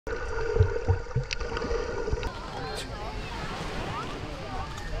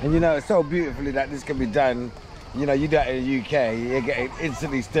And you know, it's so beautifully that this can be done. You know, you do it in the UK, you're getting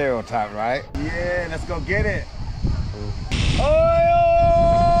instantly stereotyped, right? Yeah, let's go get it. Oi,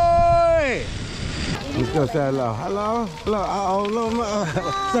 oi! Let's go say hello. Hello? Hello? Hello?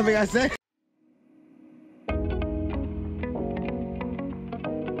 Something I say?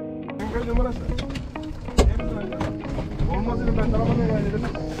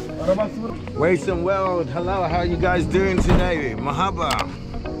 Waste World, hello, how are you guys doing today? Mahaba.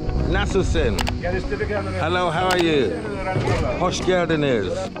 Nasılsın? Hello, how are you? Hoş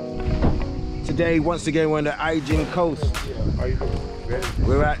geldiniz. Today, once again, we're on the Aegean coast.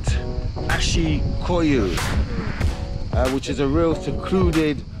 We're at Aşı Koyu, which is a real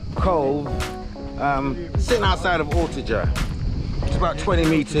secluded cove sitting outside of Ortaca. It's about 20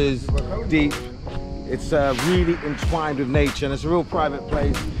 meters deep. It's really entwined with nature, and it's a real private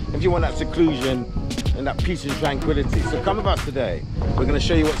place if you want that seclusion and that peace and tranquility. So come with us today. We're going to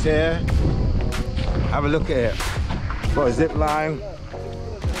show you what's here. Have a look at it. Got a zip line.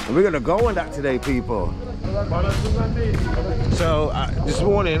 And we're going to go on that today, people. So this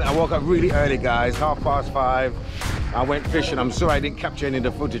morning I woke up really early, guys, 5:30. I went fishing. I'm sorry I didn't capture any of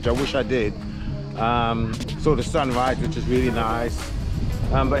the footage. I wish I did. Saw the sunrise, which is really nice.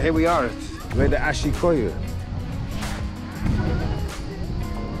 But here we are. We're at the Aşı Koyu.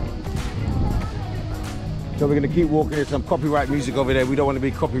 So we're going to keep walking. There's some copyright music over there. We don't want to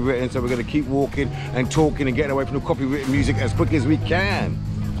be copywritten, so we're going to keep walking and talking and getting away from the copywritten music as quick as we can.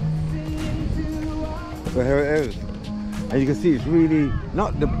 So here it is. And you can see it's really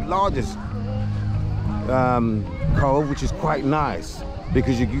not the largest cove, which is quite nice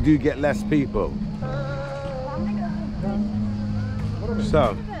because you do get less people.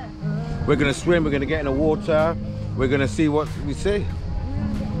 So we're going to swim, we're going to get in the water, we're going to see what we see.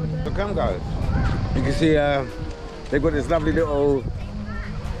 So come, guys. You can see they've got this lovely little,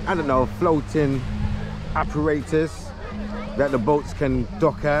 I don't know, floating apparatus that the boats can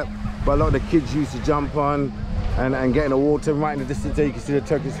dock at. But a lot of the kids used to jump on and get in the water. Right in the distance there you can see the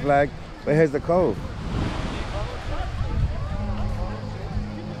Turkish flag. But here's the cove.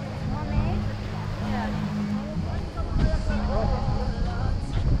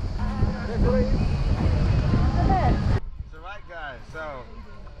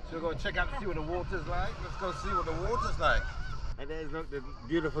 So we'll go check out to see what the water's like. Let's go see what the water's like. And there's look, the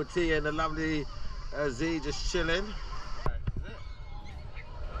beautiful tea and the lovely Z just chilling.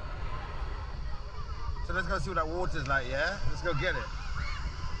 So let's go see what that water's like, yeah? Let's go get it.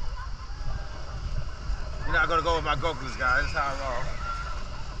 You know, I gotta go with my goggles, guys. That's how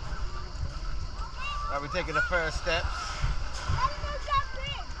I roll. We're taking the first steps.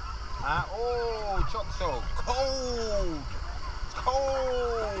 Oh, chock so cold.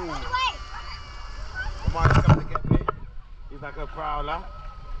 Cold! Omar's coming to get me. He's like a prowler.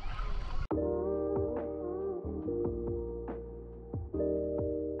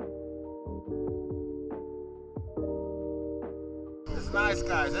 It's nice,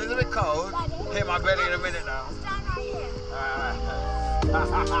 guys. It's a bit cold. Hit my belly in a minute now. Stand right here.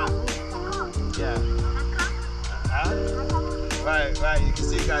 Yeah. Right. You can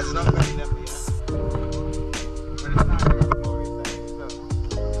see, guys, it's not belly level yet. But it's nice.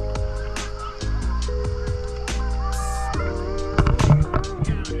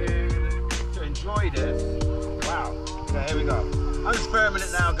 This. Wow. Okay, here we go. I'm just filming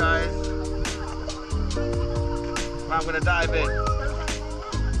it now, guys. I'm gonna dive in.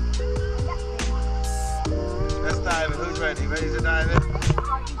 Let's dive in. Who's ready? Ready to dive in?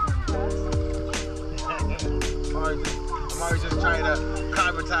 I'm always just trying to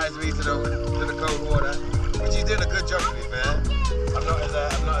acclimatize me to the cold water. But you're doing a good job, to be fair. I'm not as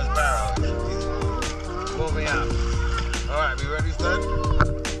barrel. Pull me out. All right, we ready, son?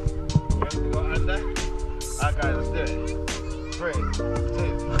 Under. Alright, guys, let's do it. 3, 2,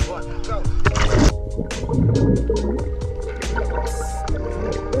 1, go.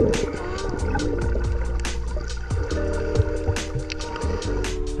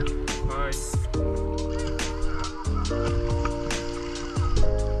 Alright.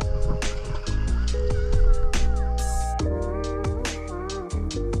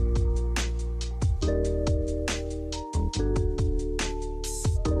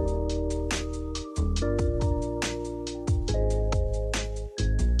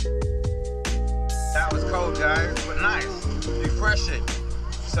 Guys, but nice, refreshing.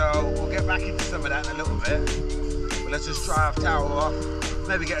 So we'll get back into some of that in a little bit. But let's just dry our towel off,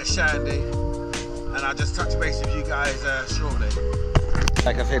 maybe get a shandy, and I'll just touch base with you guys shortly.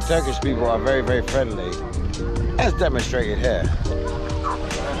 Like I said, Turkish people are very, very friendly, as demonstrated here.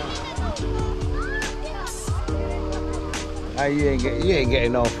 You ain't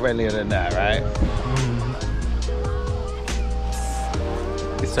getting no friendlier than that, right?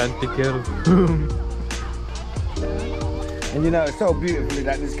 And you know, it's so beautifully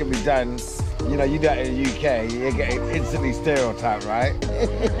that this can be done. You know, you do it in the UK, you're getting instantly stereotyped, right?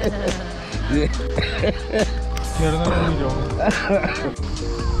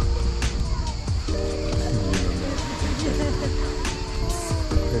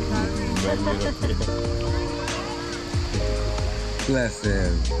 Bless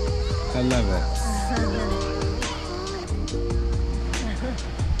him. I love it.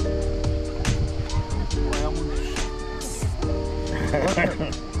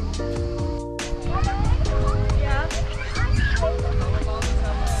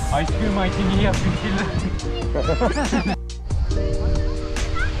 Ice cream iyi yapmışlar.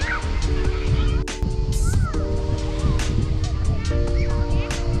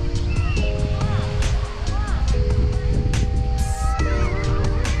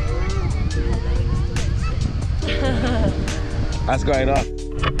 That's going on.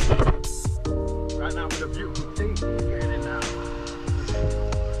 Right now with a beautiful tea. Getting in now.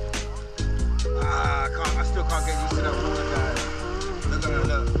 I still can't get used to that water, guys. Look at her,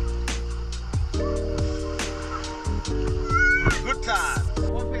 look. Good time.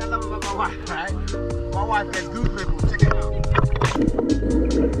 One thing I love about my wife, right? My wife gets goose pimples. Check it out.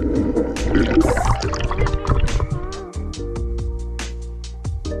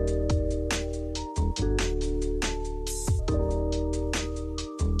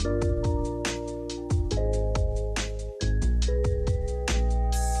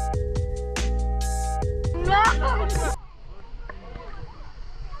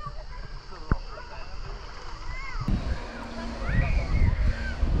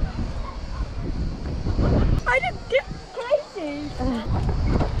 I just get crazy.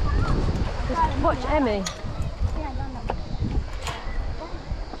 Just watch Emmy.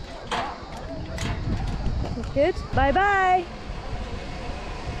 Good. Bye bye.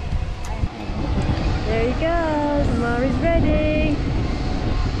 There he goes. Mari's ready.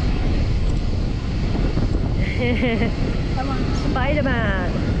 Come on,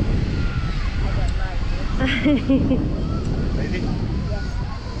 Spider-Man. I don't like you. Ready?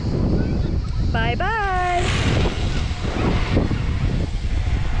 Bye bye.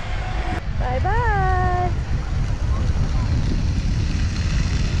 Bye bye.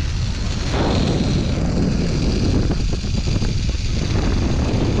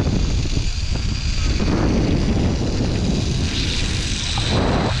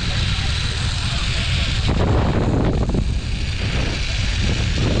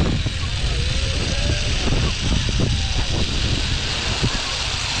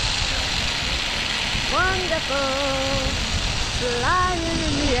 Wonderful, flying in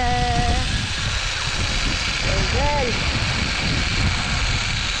the air. Okay.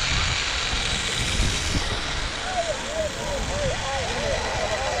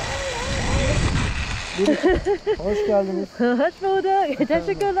 Hoş geldiniz. Hoş bulduk.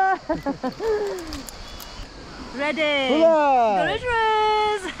 Teşekkürler. Ready. Hula.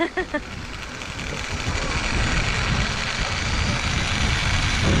 Görüşürüz.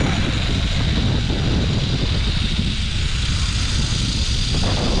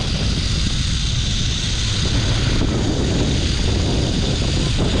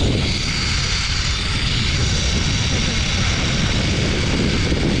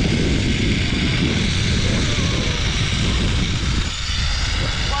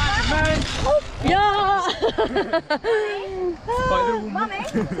 Yeah. Mummy,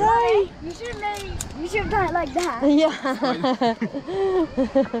 Sorry. you should have done it like that. Yeah.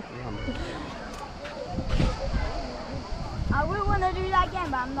 I would want to do that again,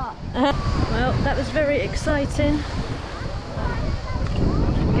 but I'm not. Well, that was very exciting.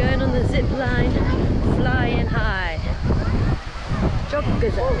 Going on the zip line, flying high. Çok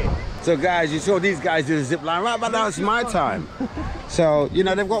güzel. So guys, you saw these guys do the zip line. Right about now it's my time. So, you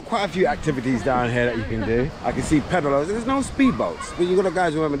know, they've got quite a few activities down here that you can do. I can see pedalos. There's no speedboats. But you got to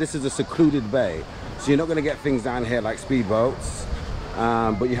guys remember, this is a secluded bay. So you're not going to get things down here like speedboats.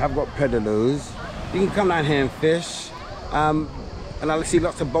 But you have got pedalos. You can come down here and fish. And I see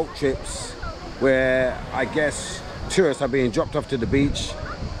lots of boat trips where I guess tourists are being dropped off to the beach.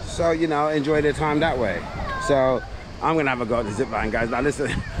 So, you know, enjoy their time that way. So I'm going to have a go at the zip line, guys. Now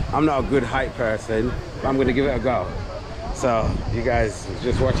listen, I'm not a good height person, but I'm going to give it a go. So you guys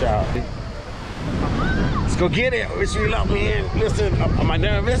just watch out. Let's go get it. Wish you luck, man. Listen, am I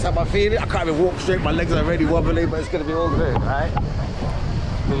nervous? Am I feeling? I can't even walk straight. My legs are already wobbly, but it's gonna be all good, right?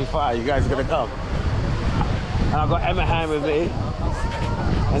 It's gonna be fine. You guys are gonna come. And I've got Emma Ham with me.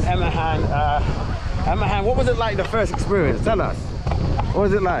 And Emma, what was it like the first experience? Tell us. What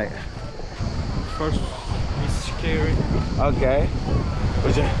was it like? First, it's scary. Okay.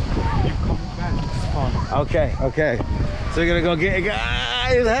 Was it? You come back, it's fun. Okay. So you're gonna go get it.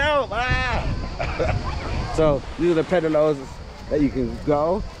 Guys, help! Ah! So these are the pedalos that you can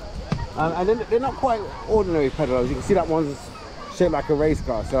go. And they're not quite ordinary pedalos. You can see that one's shaped like a race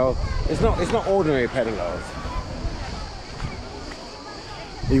car. So it's not ordinary pedalos.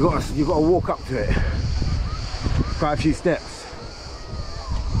 You gotta walk up to it. Quite a few steps.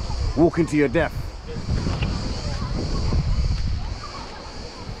 Walk into your death.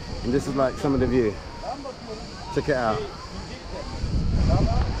 And this is like some of the view. Check it out.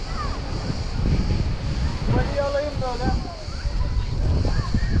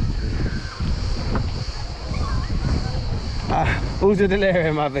 Who's the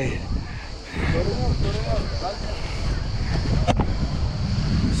delirium, my baby?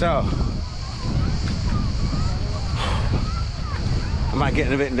 So, am I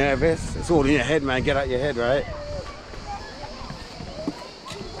getting a bit nervous? It's all in your head, man. Get out your head, right?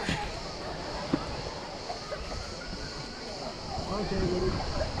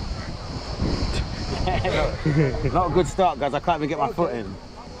 Not a good start, guys. I can't even get my foot in.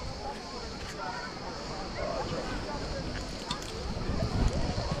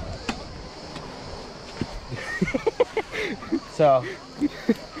 So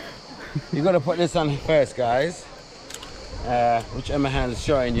you got to put this on first, guys, which Emma Hand's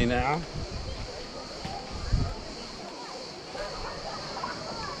showing you now.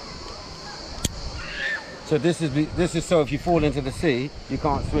 So this is so if you fall into the sea, you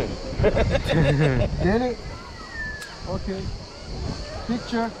can't swim. Dele. Okay.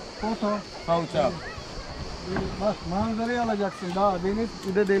 Picture, photo. Photo. Bak manzarayı alacaksın daha deniz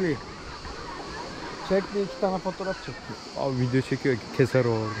bir de deli. Çekti 2 tane fotoğraf çekti. Abi video çekiyor keser o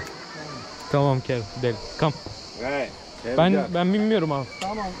orada. Tamam Dele. Come. Right. Ben bilmiyorum abi.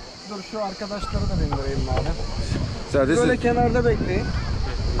 Tamam. Dur şu arkadaşları da bindireyim madem. So this Böyle is kenarda bekleyin.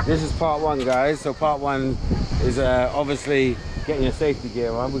 This is part one, guys. So part one is obviously getting your safety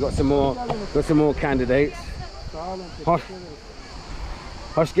gear on. We got some more candidates.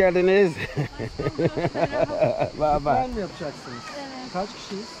 Hoş geldiniz. Bye bye. Ben mi yapacaksınız? Kaç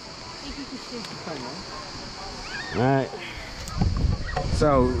kişiyiz? 2 kişi. Tamam. Right. So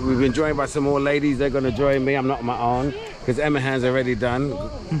we've been joined by some more ladies. They're gonna join me. I'm not on my own because Emma Hand's already done,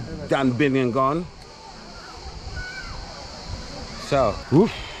 been and gone. So,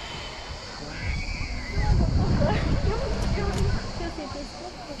 woof.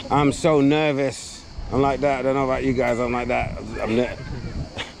 I'm so nervous. I'm like that. I don't know about you guys. I'm like that.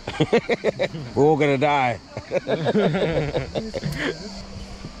 We're all gonna die.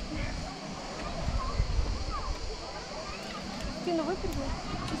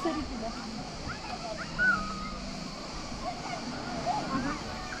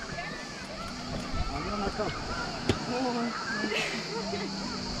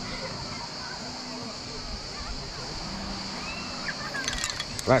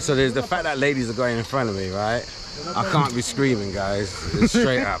 Right, so there's the fact that ladies are going in front of me, right? I can't be screaming, guys. It's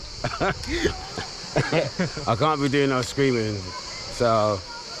straight up. I can't be doing no screaming. So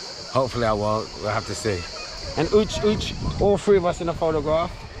hopefully I won't. We'll have to see. And Uch, all 3 of us in a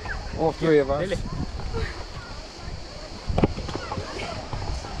photograph. All 3 of us.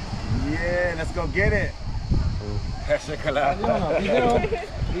 Yeah, let's go get it.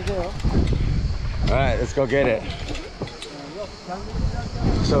 All right, let's go get it.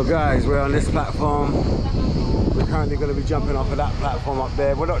 So guys, we're on this platform. We're currently going to be jumping off of that platform up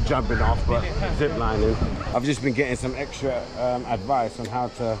there. We're not jumping off, but zip lining. I've just been getting some extra advice on how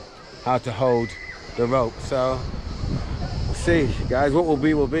to hold the rope. So we'll see, guys. What will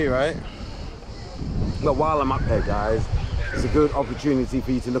be, right? But while I'm up there, guys, it's a good opportunity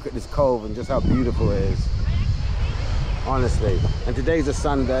for you to look at this cove and just how beautiful it is. Honestly. And today's a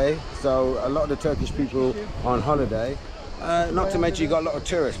Sunday, so a lot of the Turkish people are on holiday. Not to mention you got a lot of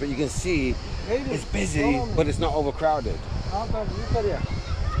tourists, but you can see it's busy, but it's not overcrowded.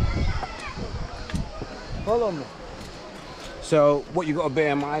 Follow me. So what you got to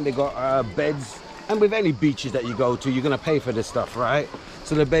bear in mind, they got beds, and with any beaches that you go to, you're gonna pay for this stuff, right?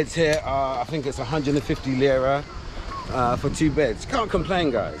 So the beds here are, I think it's 150 lira for 2 beds. Can't complain,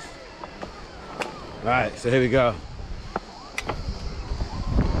 guys. All right, so here we go.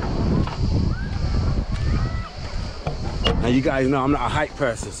 Now you guys know I'm not a height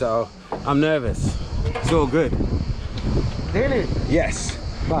person, so I'm nervous. It's all good. Dele. Yes.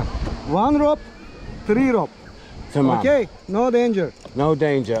 Bak. 1 rope, 3 rope. Tamam. Okay, no danger. No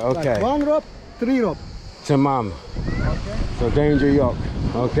danger, okay. Like 1 rope, 3 rope. Tamam. Okay. So danger yoke.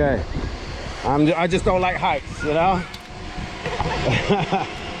 Okay. I just don't like heights, you know?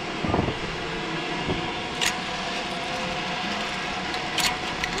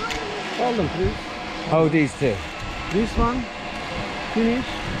 Hold them, please. Hold these two. This one, finish.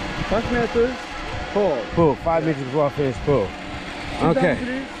 5 meters, pull. Pull. 5 meters before I finish pull. Okay.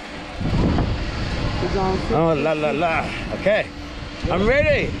 Sit down, please. Oh, la la la. Okay. I'm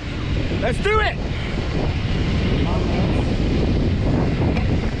ready. Let's do it.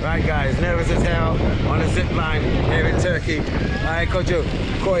 Right, guys. Nervous as hell on a zip line here in Turkey. Aşı Koyu.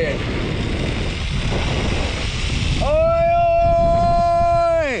 Oi,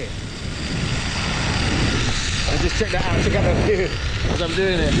 oi! And just check that out. Check out the view as I'm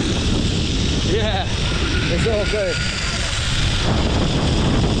doing it. Yeah, it's all good.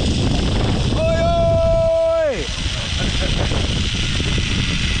 Oi, oi!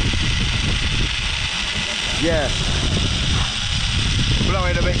 Yeah.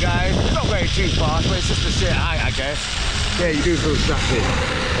 Blowing a bit, guys. It's not going too fast, but it's just a shit height, I guess. Yeah, you do feel snappy.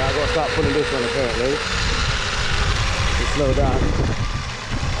 So I've got to start pulling this one apparently. To slow down.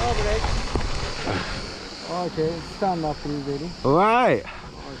 Okay, stand up, please, lady. Right.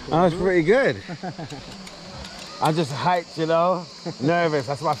 Okay. That was pretty good. I'm just hyped, you know. Nervous.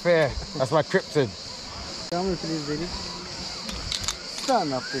 That's my fear. That's my krypton. Come please, lady.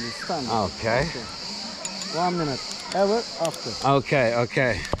 Stand up, please. Stand up. Okay. 1 minute. Ever after. Okay,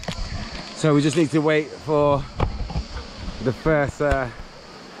 okay. So we just need to wait for the first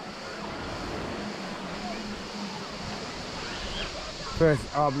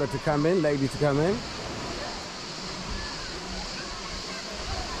arbler to come in, lady to come in.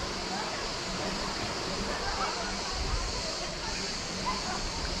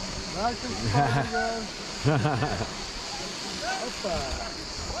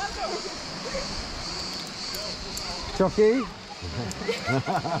 Chucky.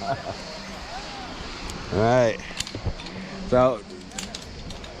 Right. So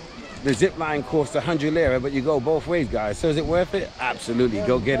the zip line costs 100 lira, but you go both ways, guys. So is it worth it? Absolutely.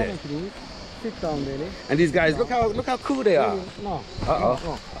 Go get it. Sit down, lady. And these guys, look how cool they are. No. Uh-oh.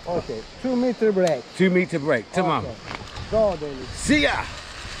 No. Okay. 2 meter break. 2 meter break. Come on. Go, lady. See ya.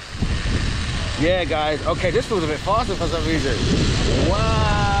 Yeah, guys. Okay, this feels a bit faster for some reason.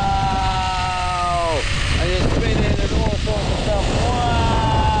 Wow. And you're spinning and all sorts of stuff. Wow.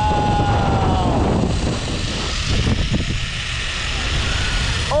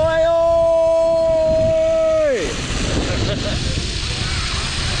 Oi, oi.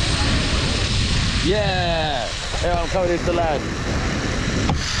 Yeah. Here, I'm coming into land.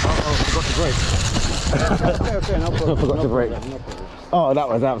 Uh-oh, forgot to brake. Okay, no problem. Forgot to brake. No problem. Oh, that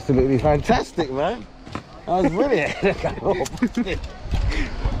was absolutely fantastic, man. That was brilliant. That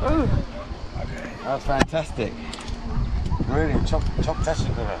was fantastic. Brilliant. Çok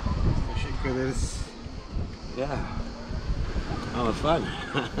teşekkür ederim. Teşekkür ederiz. Yeah. That was fun.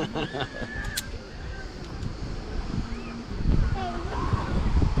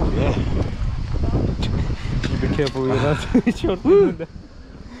 Yeah. Be careful with that.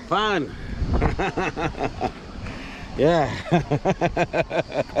 Fun. Yeah.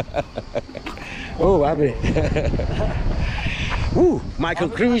 Oh, happy. Woo, my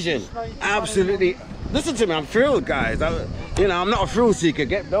conclusion. Absolutely. Listen to me, I'm thrilled, guys. You know, I'm not a thrill seeker.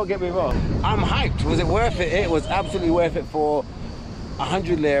 Don't get me wrong. I'm hyped. Was it worth it? It was absolutely worth it. For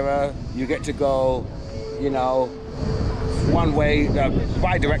 100 lira, you get to go, you know, one way,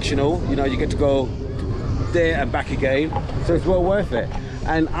 bi-directional. You know, you get to go there and back again. So it's well worth it.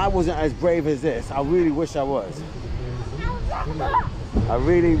 And I wasn't as brave as this. I really wish I was. I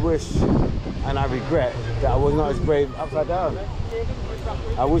really wish and I regret that I was not as brave upside down.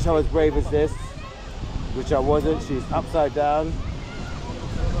 I wish I was brave as this, which I wasn't. She's upside down.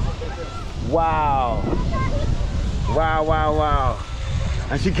 Wow. Wow, wow, wow.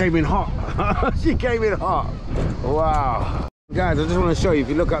 And she came in hot. She came in hot. Wow. Guys, I just want to show you, if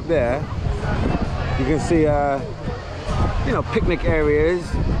you look up there, you can see you know, picnic areas,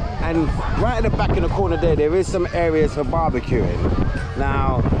 and right at the back in the corner there is some areas for barbecuing.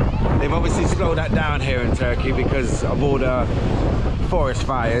 Now, they've obviously slowed that down here in Turkey because of all the forest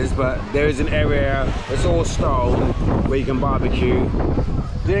fires, but there is an area that's all stone where you can barbecue.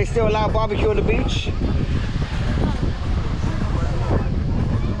 Do they still allow barbecue on the beach?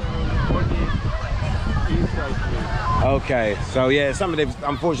 Okay, so yeah, some of them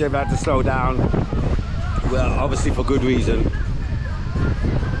unfortunately have had to slow down. Well, obviously for good reason.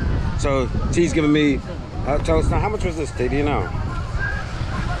 So T's giving me a toast. Now, how much was this, T? Do you know? 70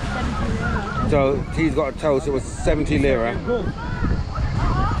 lira. So T's got a toast. It was 70 lira.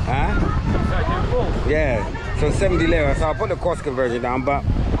 Huh? Yeah, So 70 lira. So I'll put the cost conversion down, but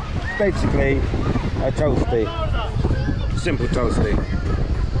basically a toasty. Simple toasty.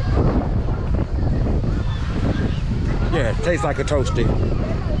 Yeah, tastes like a toasty.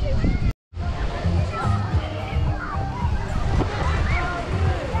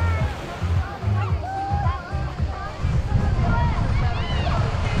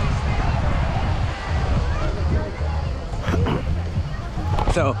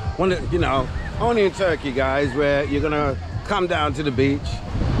 So, you know, only in Turkey, guys, where you're gonna come down to the beach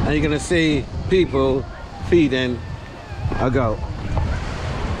and you're gonna see people feeding a goat.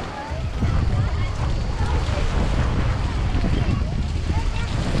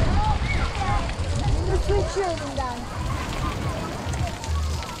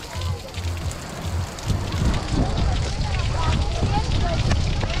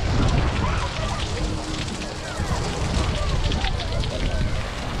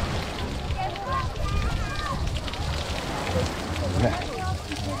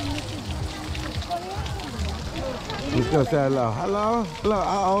 Let's go say hello. Hello? Hello?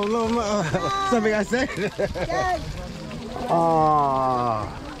 Oh, hello. Something I said? Oh.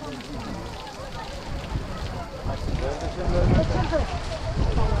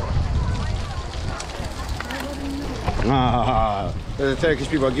 The Turkish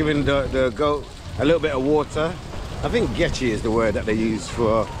people are giving the goat a little bit of water. I think geçi is the word that they use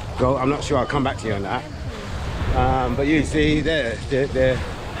for goat. I'm not sure. I'll come back to you on that. But you see, they're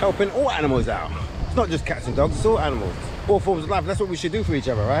helping all animals out. It's not just cats and dogs, it's all animals. All forms of life. That's what we should do for each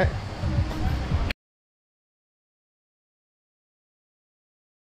other, right?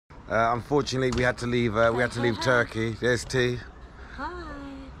 Unfortunately, we had to leave. Turkey. There's T.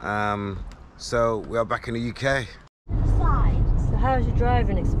 Hi. So we are back in the UK. So how's your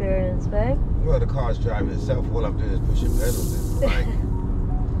driving experience, babe? Well, the car's driving itself. All I'm doing is pushing pedals. It's like,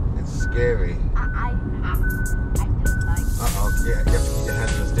 it's scary. I don't like. Uh-oh, yeah, you have to keep your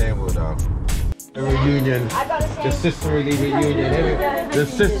hands on the steering wheel though. The reunion, the sisterly reunion, the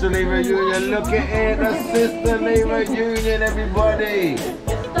sisterly reunion, look at it, the sisterly reunion, everybody,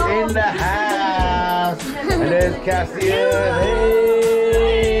 in the house, and there's Cassia,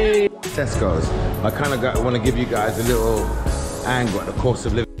 hey! Tesco's, I kind of want to give you guys a little angle at the cost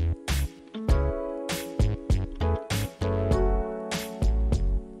of living.